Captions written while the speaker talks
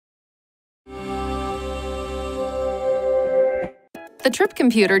The trip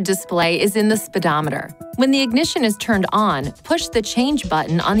computer display is in the speedometer. When the ignition is turned on, push the change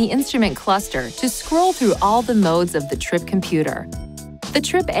button on the instrument cluster to scroll through all the modes of the trip computer. The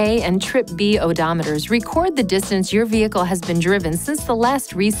Trip A and Trip B odometers record the distance your vehicle has been driven since the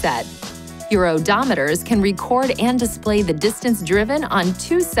last reset. Your odometers can record and display the distance driven on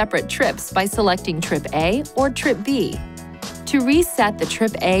two separate trips by selecting Trip A or Trip B. To reset the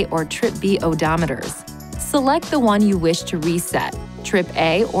Trip A or Trip B odometers, select the one you wish to reset, Trip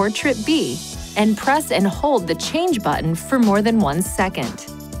A or Trip B, and press and hold the change button for more than 1 second.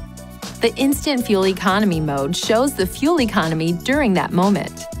 The Instant Fuel Economy mode shows the fuel economy during that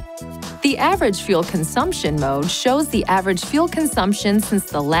moment. The Average Fuel Consumption mode shows the average fuel consumption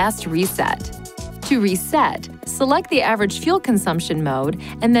since the last reset. To reset, select the Average Fuel Consumption mode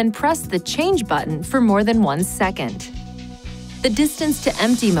and then press the change button for more than 1 second. The Distance to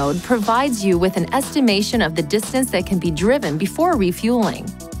Empty mode provides you with an estimation of the distance that can be driven before refueling.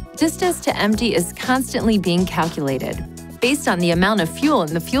 Distance to empty is constantly being calculated, based on the amount of fuel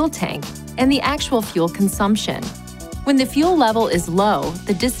in the fuel tank and the actual fuel consumption. When the fuel level is low,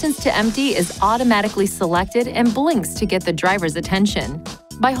 the distance to empty is automatically selected and blinks to get the driver's attention.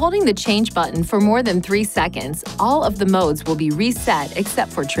 By holding the change button for more than 3 seconds, all of the modes will be reset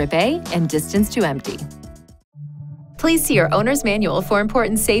except for Trip A and Distance to Empty. Please see your owner's manual for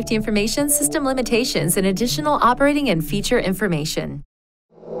important safety information, system limitations, and additional operating and feature information.